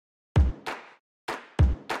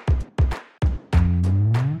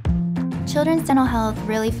Children's dental health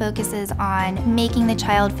really focuses on making the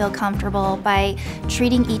child feel comfortable by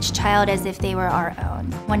treating each child as if they were our own.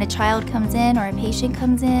 When a child comes in or a patient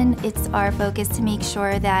comes in, it's our focus to make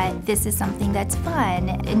sure that this is something that's fun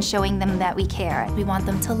and showing them that we care. We want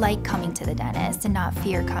them to like coming to the dentist and not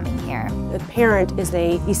fear coming here. The parent is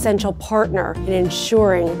an essential partner in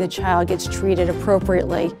ensuring the child gets treated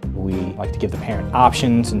appropriately. We like to give the parent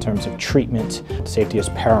options in terms of treatment. Safety is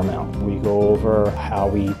paramount. We go over how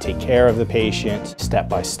we take care of the patient step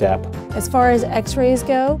by step. As far as x-rays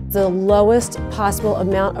go, the lowest possible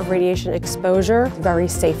amount of radiation exposure, very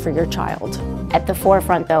safe for your child. At the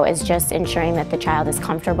forefront, though, is just ensuring that the child is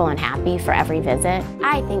comfortable and happy for every visit.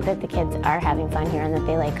 I think that the kids are having fun here and that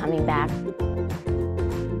they like coming back.